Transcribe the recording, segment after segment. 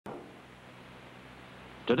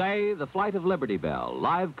Today, the flight of Liberty Bell,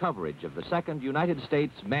 live coverage of the second United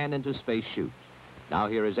States man into space shoot. Now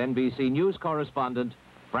here is NBC News correspondent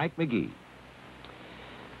Frank McGee.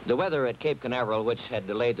 The weather at Cape Canaveral, which had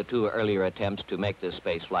delayed the two earlier attempts to make this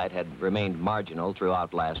space flight, had remained marginal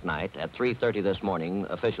throughout last night. At 3:30 this morning,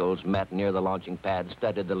 officials met near the launching pad,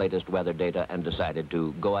 studied the latest weather data, and decided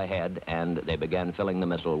to go ahead, and they began filling the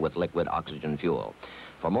missile with liquid oxygen fuel.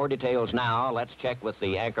 For more details now, let's check with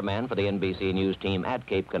the anchorman for the NBC News team at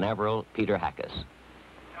Cape Canaveral, Peter Hackus.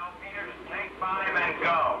 Go, Peter, take 5 and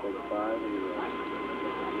go.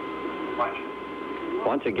 Watch.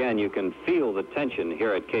 Once again, you can feel the tension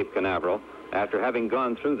here at Cape Canaveral. After having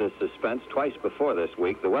gone through this suspense twice before this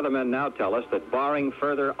week, the weathermen now tell us that barring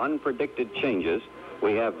further unpredicted changes,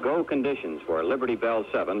 we have go conditions for Liberty Bell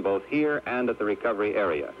 7, both here and at the recovery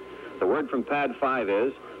area. The word from Pad 5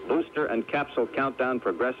 is booster and capsule countdown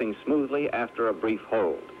progressing smoothly after a brief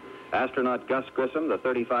hold. Astronaut Gus Grissom, the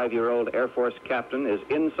 35-year-old Air Force captain, is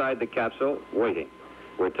inside the capsule waiting.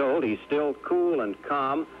 We're told he's still cool and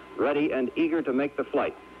calm, ready and eager to make the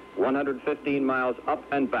flight, 115 miles up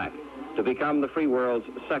and back, to become the free world's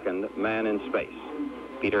second man in space.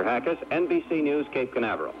 Peter Hackus, NBC News, Cape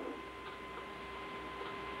Canaveral.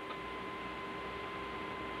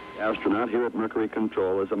 Astronaut here at Mercury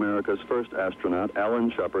Control is America's first astronaut,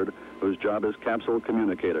 Alan Shepard, whose job is capsule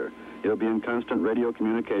communicator. He'll be in constant radio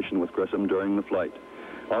communication with Grissom during the flight.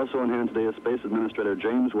 Also on hand today is Space Administrator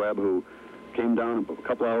James Webb, who came down a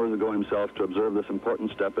couple hours ago himself to observe this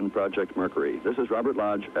important step in Project Mercury. This is Robert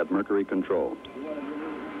Lodge at Mercury Control.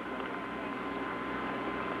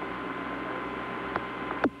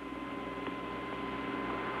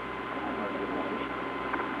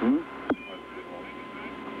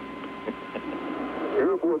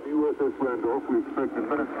 Airport USS Randolph, we expect in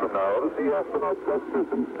minutes from now to see astronaut Gus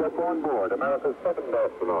Grissom step on board, America's second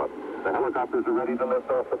astronaut. The helicopters are ready to lift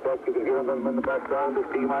off the deck. You can hear them in the background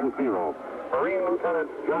at T-0. Marine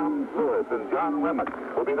Lieutenants John Lewis and John Remick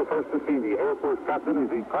will be the first to see the Air Force captain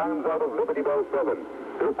as he climbs out of Liberty Bell 7.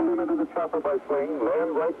 They'll pull him into the chopper by swing,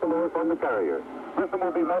 land right below us on the carrier. Grissom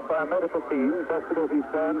will be met by a medical team, tested as he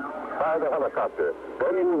stands by the helicopter.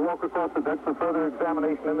 Then he will walk across the deck for further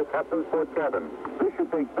examination in the captain's port cabin. This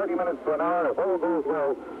should take 30 minutes to an hour. If all goes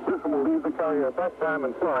well, Grissom will leave the carrier at that time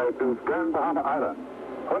and fly to Grand Bahama Island.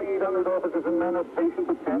 2,800 officers and men are stationed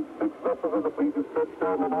at tents. 6 vessels of the fleet are stretched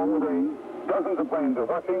out along the range. Dozens of planes are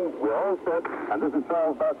watching. We're all set, and this is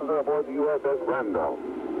Charles Bassler aboard the USS Randolph.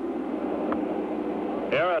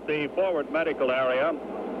 Here at the forward medical area,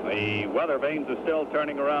 the weather vanes are still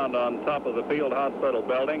turning around on top of the field hospital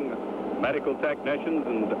building. Medical technicians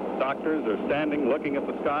and doctors are standing, looking at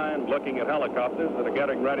the sky and looking at helicopters that are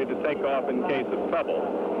getting ready to take off in case of trouble.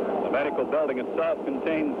 The medical building itself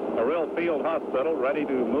contains a real field hospital ready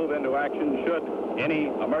to move into action should any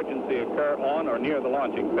emergency occur on or near the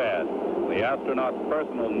launching pad. The astronaut's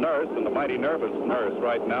personal nurse, and a mighty nervous nurse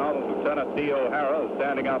right now, Lieutenant D. O'Hara, is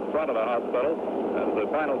standing out front of the hospital as the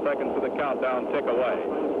final seconds of the countdown tick away.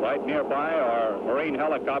 Right nearby are Marine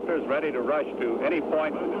helicopters ready to rush to any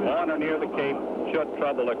point on or near the Cape should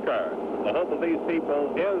trouble occur. The hope of these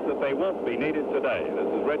people is that they won't be needed today. This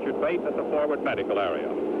is Richard Bates at the forward medical area.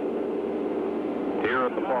 Here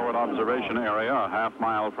at the forward observation area, a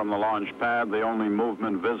half-mile from the launch pad, the only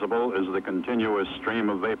movement visible is the continuous stream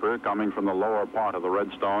of vapor coming from the lower part of the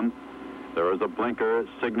Redstone. There is a blinker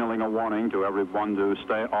signaling a warning to everyone to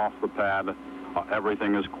stay off the pad.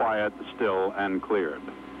 Everything is quiet, still, and cleared.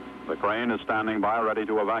 The crane is standing by, ready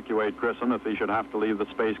to evacuate Grissom if he should have to leave the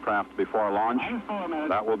spacecraft before launch.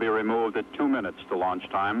 That will be removed at 2 minutes to launch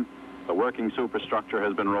time. The working superstructure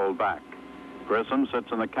has been rolled back. Grissom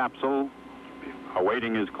sits in the capsule,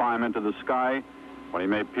 awaiting his climb into the sky, when he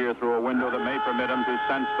may peer through a window that may permit him to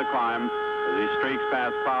sense the climb as he streaks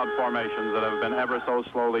past cloud formations that have been ever so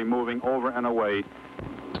slowly moving over and away.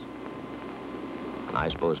 I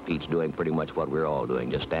suppose Pete's doing pretty much what we're all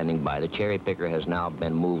doing, just standing by. The cherry picker has now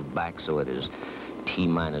been moved back, so it is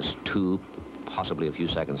T-2, possibly a few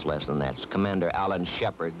seconds less than that. It's Commander Alan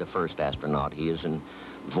Shepard, the first astronaut. He is in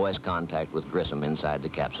voice contact with Grissom inside the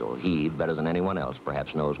capsule. He, better than anyone else,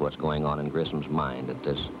 perhaps knows what's going on in Grissom's mind at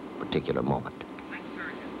this particular moment.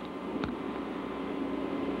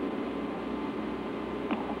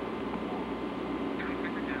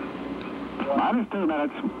 Minus 2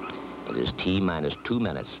 minutes. It is T-2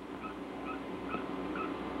 minutes.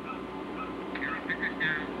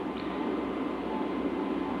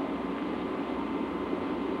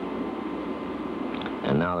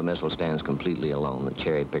 And now the missile stands completely alone. The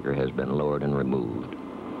cherry picker has been lowered and removed.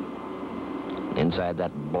 Inside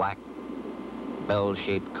that black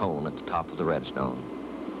bell-shaped cone at the top of the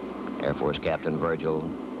Redstone, Air Force Captain Virgil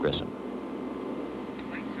Grissom.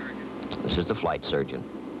 This is the flight surgeon,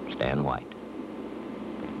 Stan White.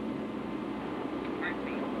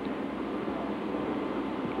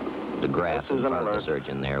 The graph in front of the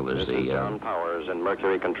surgeon there was This is John Powers in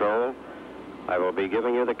Mercury Control. I will be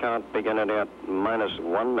giving you the count beginning at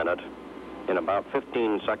 -1 minute. In about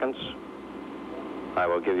 15 seconds, I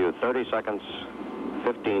will give you 30 seconds,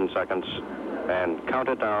 15 seconds, and count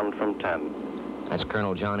it down from 10. That's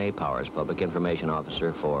Colonel John A. Powers, Public Information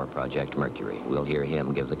Officer for Project Mercury. We'll hear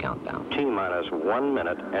him give the countdown. T-1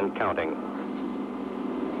 minute and counting.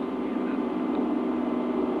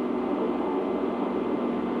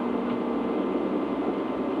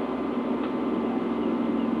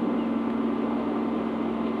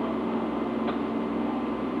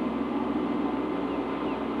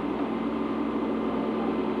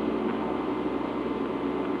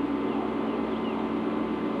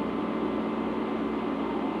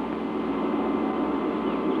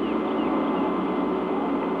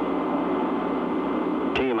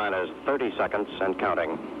 T-minus 30 seconds and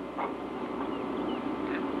counting.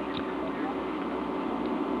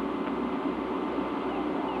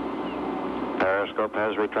 Periscope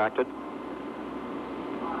has retracted.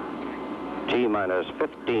 T-minus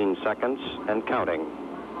 15 seconds and counting.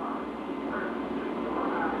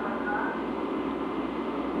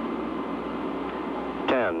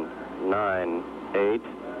 Ten, 9, 8,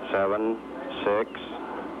 7, 6,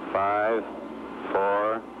 5,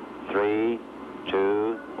 4, 3,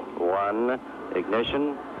 2, 1.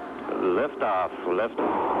 Ignition. Lift off. Lift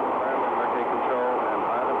off. Mercury Control and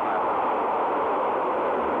by the pilot.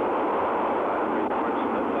 Reports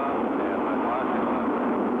lift off and the clock is on.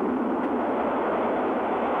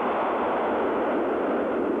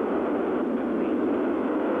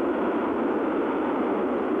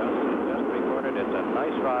 Just reported it's a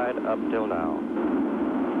nice ride up till now.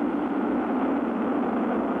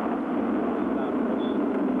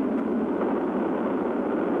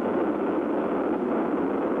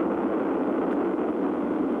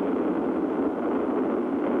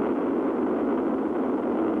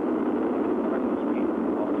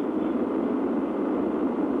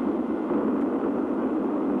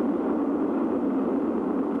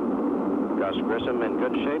 Grissom in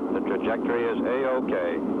good shape. The trajectory is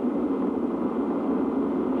A-OK.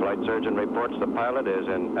 Flight surgeon reports the pilot is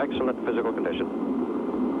in excellent physical condition.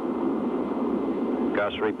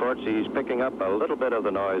 Gus reports he's picking up a little bit of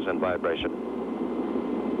the noise and vibration.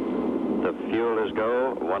 The fuel is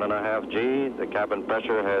go, 1.5 G. The cabin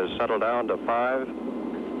pressure has settled down to 5.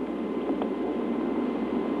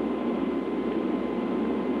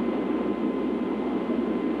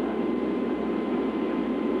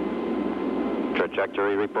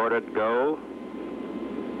 Trajectory reported go.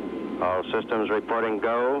 All systems reporting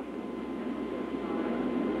go.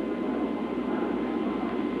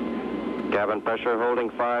 Cabin pressure holding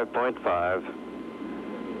 5.5.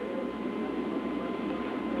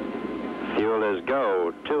 Fuel is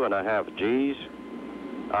go, 2.5 Gs.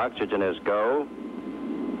 Oxygen is go.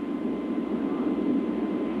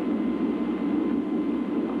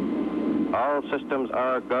 All systems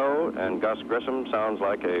are go, and Gus Grissom sounds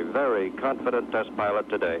like a very confident test pilot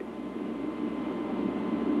today.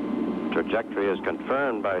 Trajectory is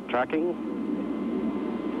confirmed by tracking.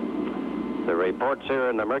 The reports here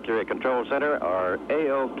in the Mercury Control Center are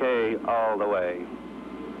A-OK all the way.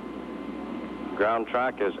 Ground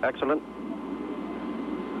track is excellent.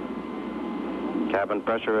 Cabin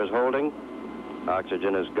pressure is holding.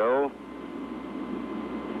 Oxygen is go.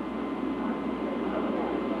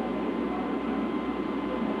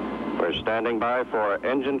 We're standing by for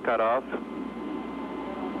engine cutoff.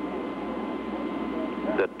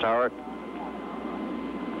 The tower.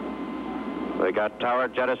 We got tower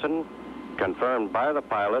jettison, confirmed by the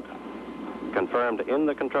pilot, confirmed in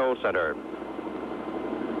the control center.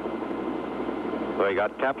 We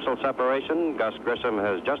got capsule separation. Gus Grissom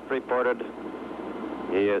has just reported.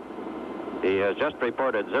 He has just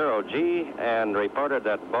reported 0 G and reported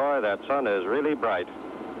that, boy, that sun is really bright.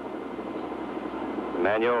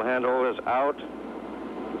 Manual handle is out.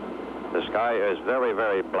 The sky is very,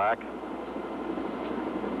 very black.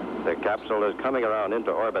 The capsule is coming around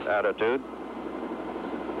into orbit attitude.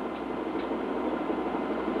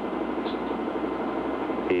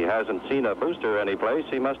 He hasn't seen a booster anyplace.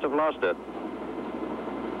 He must have lost it.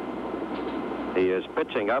 He is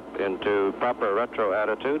pitching up into proper retro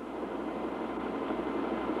attitude.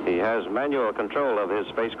 He has manual control of his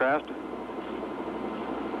spacecraft.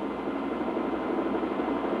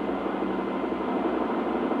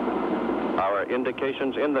 Our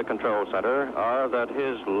indications in the control center are that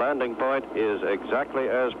his landing point is exactly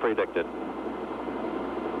as predicted.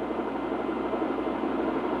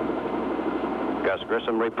 Gus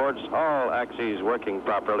Grissom reports all axes working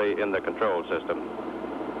properly in the control system.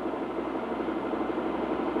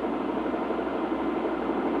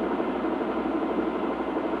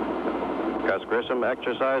 Gus Grissom,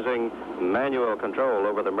 exercising manual control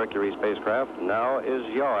over the Mercury spacecraft, now is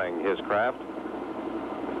yawing his craft.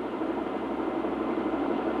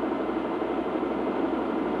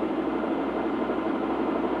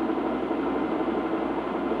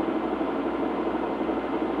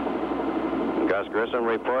 Gus Grissom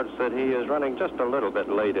reports that he is running just a little bit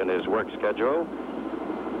late in his work schedule.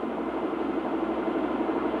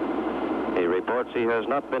 He reports he has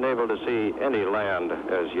not been able to see any land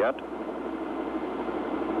as yet.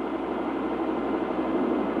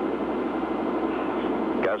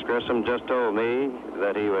 Gus Grissom just told me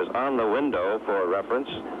that he was on the window for reference,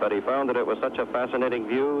 but he found that it was such a fascinating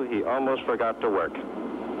view, he almost forgot to work.